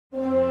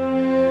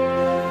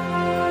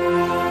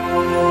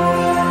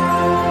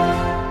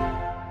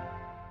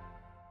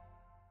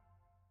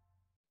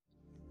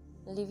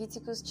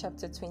Leviticus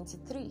chapter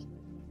 23.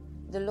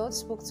 The Lord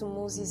spoke to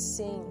Moses,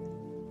 saying,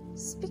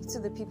 "Speak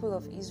to the people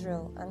of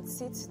Israel and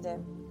say to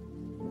them,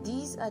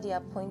 These are the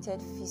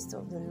appointed feasts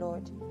of the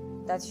Lord,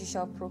 that you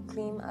shall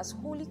proclaim as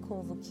holy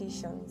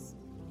convocations.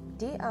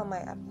 They are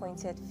my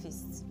appointed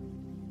feasts.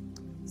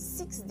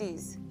 6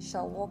 days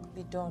shall work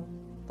be done,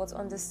 but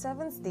on the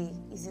 7th day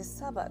is a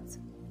Sabbath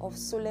of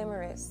solemn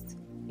rest,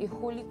 a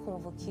holy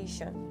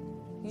convocation.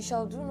 You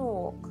shall do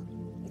no work.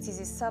 It is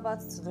a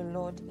Sabbath to the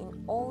Lord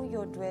in all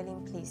your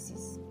dwelling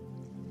places.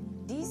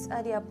 These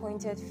are the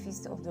appointed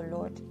feasts of the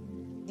Lord,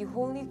 the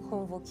holy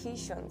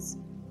convocations,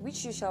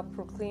 which you shall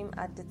proclaim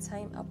at the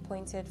time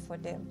appointed for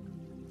them.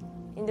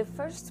 In the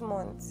first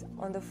month,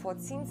 on the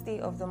 14th day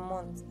of the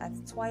month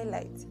at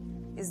twilight,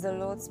 is the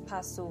Lord's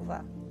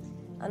Passover,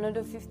 and on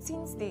the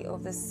 15th day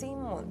of the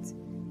same month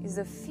is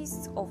the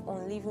feast of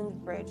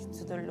unleavened bread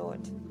to the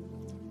Lord.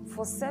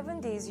 For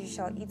 7 days you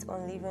shall eat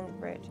unleavened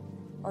bread.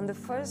 On the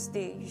first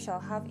day you shall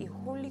have a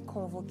holy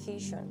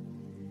convocation.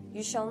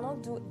 You shall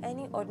not do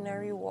any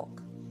ordinary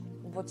work,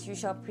 but you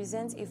shall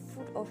present a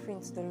food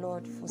offering to the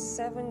Lord for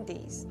 7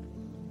 days.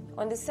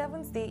 On the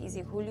 7th day is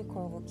a holy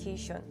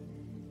convocation.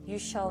 You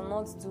shall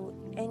not do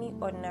any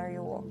ordinary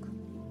work."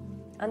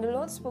 And the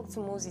Lord spoke to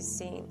Moses,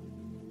 saying,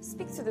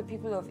 "Speak to the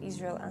people of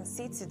Israel and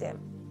say to them,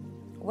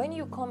 When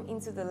you come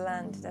into the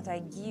land that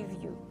I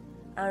give you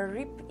and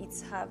reap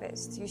its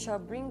harvest, you shall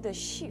bring the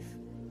sheaf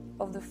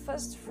of the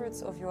first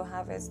fruits of your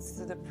harvest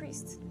to the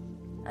priest,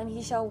 and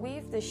he shall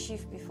wave the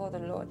sheaf before the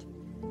Lord,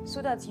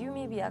 so that you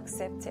may be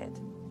accepted.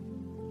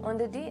 On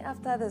the day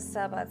after the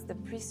Sabbath the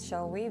priest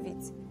shall wave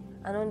it,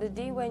 and on the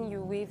day when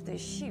you wave the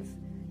sheaf,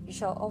 you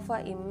shall offer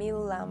a male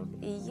lamb,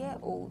 a year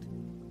old,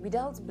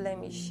 without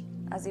blemish,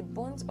 as a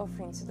burnt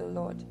offering to the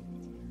Lord.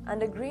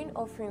 And the grain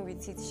offering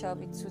with it shall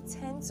be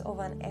 2/10 of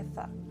an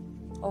ephah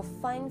of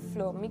fine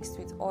flour mixed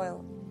with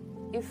oil,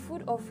 a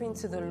food offering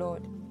to the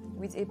Lord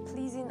with a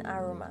pleasing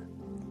aroma.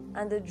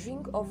 And the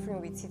drink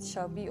offering with it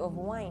shall be of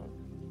wine,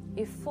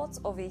 1/4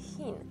 of a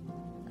hin,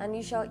 and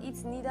you shall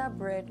eat neither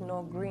bread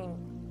nor grain,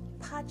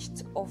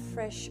 parched or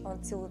fresh,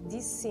 until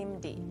this same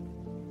day,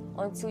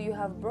 until you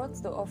have brought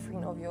the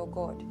offering of your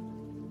God.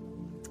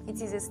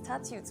 It is a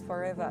statute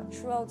forever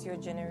throughout your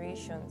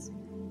generations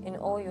in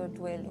all your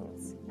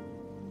dwellings.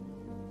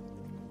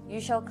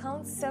 You shall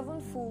count 7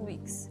 full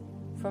weeks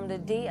from the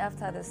day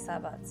after the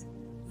Sabbath,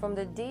 from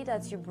the day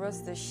that you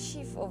brought the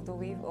sheaf of the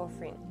wave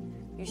offering.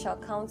 You shall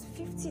count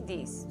 50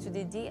 days to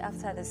the day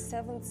after the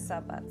 7th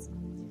Sabbath.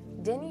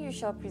 Then you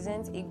shall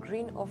present a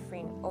grain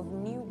offering of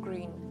new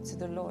grain to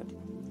the Lord.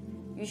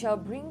 You shall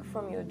bring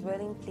from your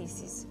dwelling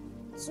places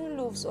 2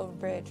 loaves of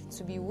bread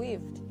to be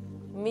waved,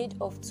 made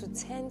of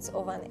 2/10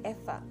 of an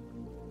ephah.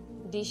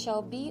 They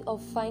shall be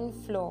of fine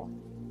flour,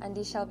 and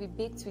they shall be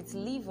baked with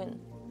leaven,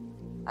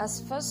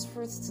 as first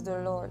fruits to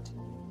the Lord.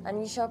 And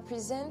you shall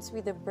present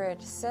with the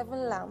bread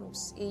 7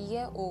 lambs, a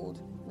year old,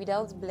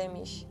 without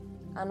blemish,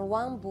 and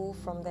 1 bull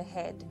from the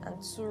head,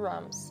 and 2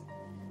 rams.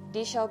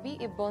 They shall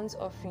be a burnt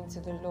offering to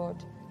the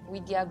Lord,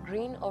 with their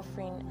grain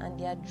offering and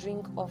their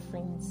drink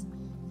offerings,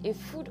 a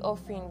food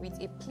offering with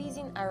a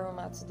pleasing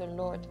aroma to the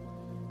Lord.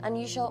 And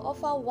you shall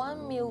offer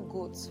 1 male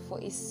goat for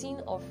a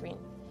sin offering,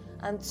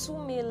 and 2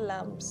 male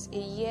lambs, a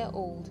year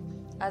old,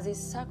 as a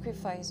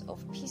sacrifice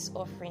of peace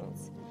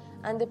offerings.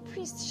 And the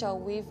priest shall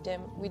wave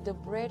them with the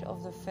bread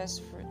of the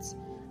first fruits,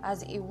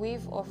 as a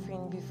wave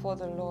offering before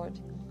the Lord,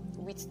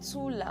 with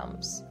 2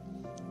 lambs.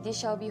 They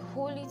shall be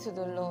holy to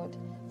the Lord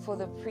for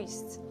the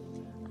priests.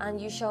 And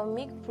you shall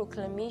make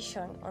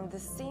proclamation on the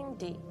same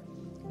day.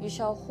 You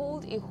shall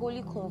hold a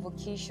holy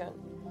convocation.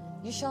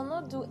 You shall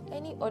not do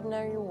any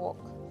ordinary work.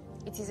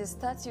 It is a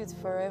statute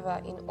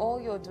forever in all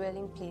your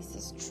dwelling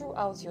places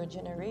throughout your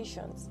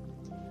generations.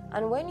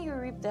 And when you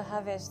reap the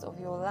harvest of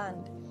your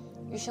land,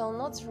 you shall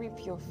not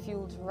reap your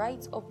field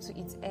right up to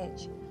its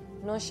edge,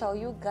 nor shall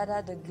you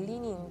gather the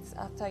gleanings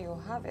after your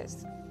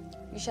harvest.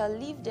 You shall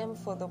leave them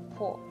for the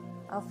poor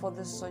and for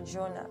the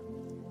sojourner.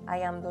 I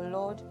am the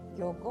Lord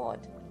your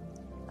God."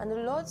 And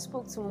the Lord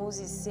spoke to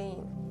Moses,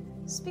 saying,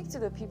 "Speak to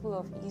the people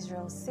of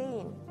Israel,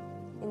 saying,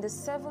 In the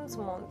 7th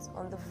month,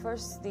 on the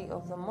 1st day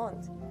of the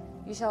month,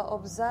 you shall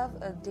observe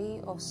a day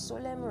of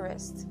solemn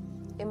rest,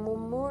 a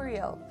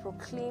memorial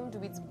proclaimed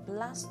with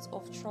blasts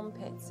of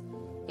trumpets,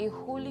 a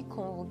holy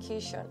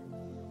convocation.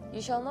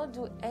 You shall not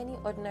do any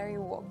ordinary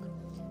work,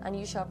 and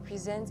you shall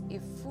present a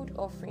food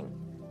offering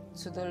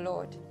to the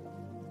Lord."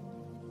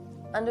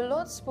 And the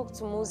Lord spoke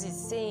to Moses,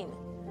 saying,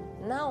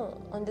 "Now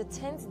on the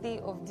 10th day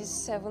of this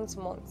 7th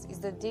month is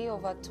the day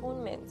of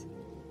atonement.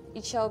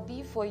 It shall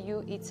be for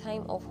you a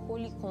time of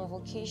holy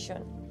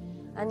convocation,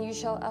 and you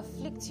shall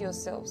afflict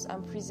yourselves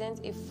and present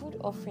a food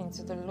offering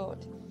to the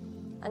Lord.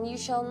 And you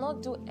shall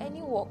not do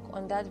any work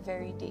on that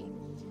very day,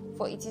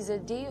 for it is a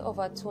day of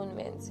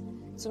atonement,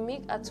 to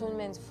make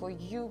atonement for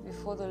you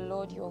before the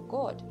Lord your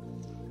God.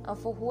 And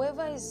for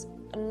whoever is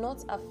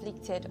not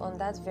afflicted on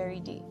that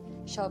very day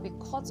shall be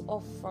cut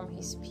off from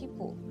his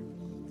people.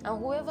 And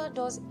whoever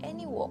does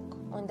any work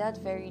on that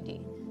very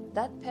day,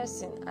 that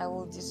person I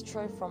will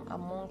destroy from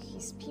among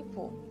his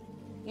people.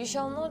 You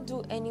shall not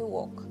do any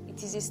work.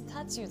 It is a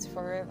statute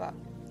forever,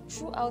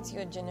 throughout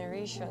your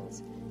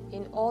generations,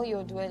 in all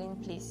your dwelling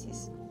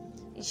places.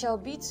 It shall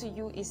be to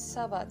you a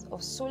Sabbath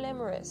of solemn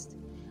rest,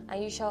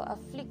 and you shall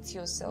afflict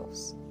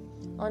yourselves.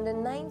 On the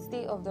 9th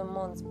day of the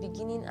month,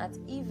 beginning at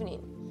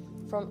evening,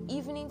 from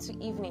evening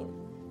to evening,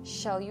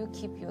 shall you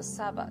keep your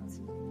Sabbath.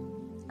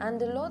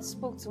 And the Lord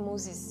spoke to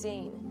Moses,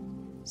 saying,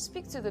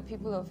 Speak to the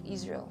people of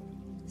Israel,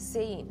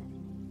 saying,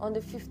 On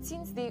the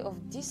 15th day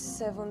of this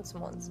 7th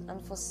month,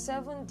 and for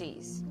 7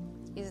 days,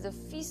 is the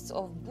feast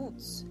of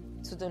booths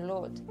to the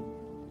Lord.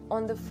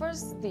 On the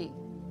first day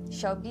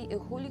shall be a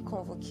holy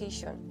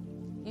convocation.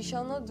 You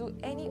shall not do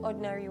any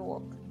ordinary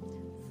work.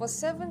 For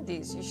 7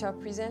 days you shall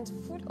present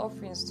food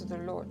offerings to the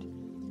Lord.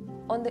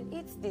 On the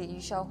 8th day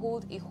you shall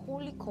hold a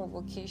holy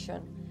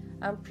convocation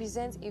and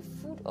present a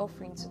food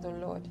offering to the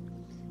Lord.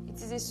 It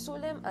is a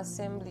solemn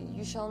assembly.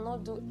 You shall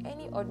not do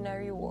any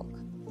ordinary work.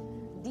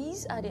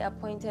 These are the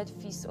appointed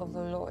feasts of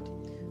the Lord,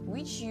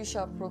 which you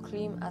shall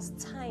proclaim as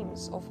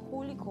times of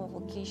holy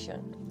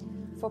convocation,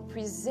 for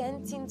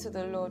presenting to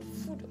the Lord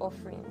food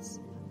offerings,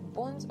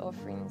 burnt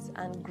offerings,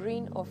 and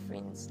grain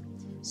offerings,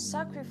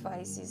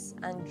 sacrifices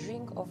and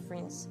drink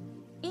offerings,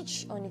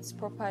 each on its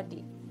proper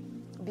day,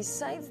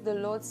 besides the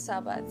Lord's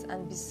Sabbath,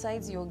 and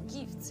besides your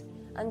gifts,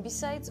 and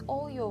besides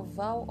all your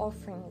vow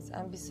offerings,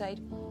 and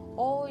beside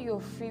all your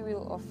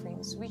freewill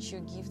offerings which you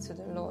give to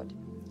the Lord.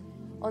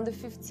 On the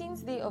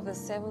 15th day of the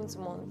 7th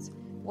month,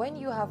 when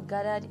you have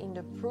gathered in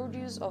the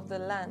produce of the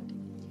land,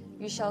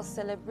 you shall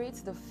celebrate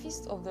the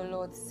feast of the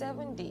Lord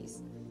 7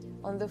 days.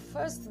 On the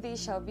first day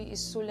shall be a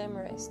solemn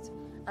rest,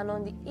 and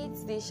on the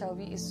 8th day shall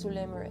be a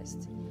solemn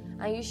rest.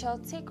 And you shall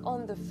take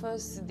on the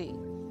first day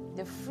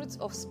the fruit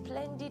of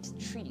splendid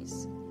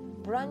trees,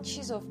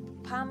 branches of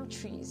palm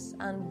trees,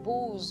 and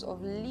boughs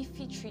of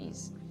leafy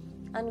trees,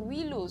 and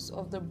willows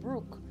of the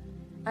brook,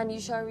 and you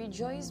shall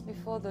rejoice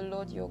before the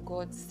Lord your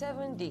God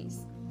 7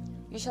 days.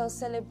 You shall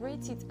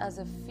celebrate it as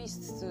a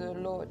feast to the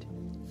Lord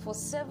for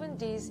 7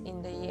 days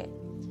in the year.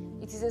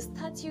 It is a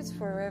statute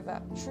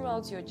forever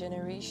throughout your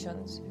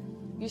generations.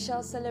 You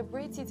shall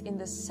celebrate it in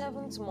the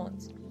 7th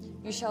month.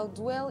 You shall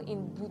dwell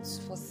in booths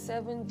for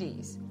 7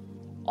 days.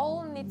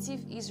 All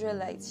native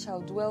Israelites shall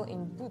dwell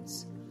in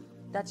booths,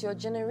 that your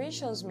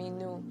generations may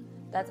know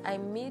that I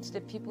made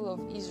the people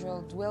of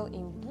Israel dwell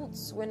in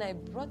booths when I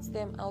brought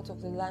them out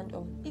of the land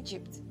of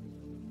Egypt.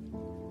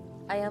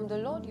 I am the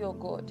Lord your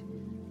God.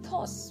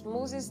 Thus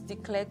Moses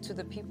declared to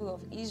the people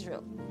of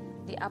Israel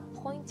the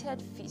appointed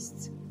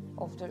feasts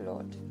of the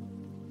Lord.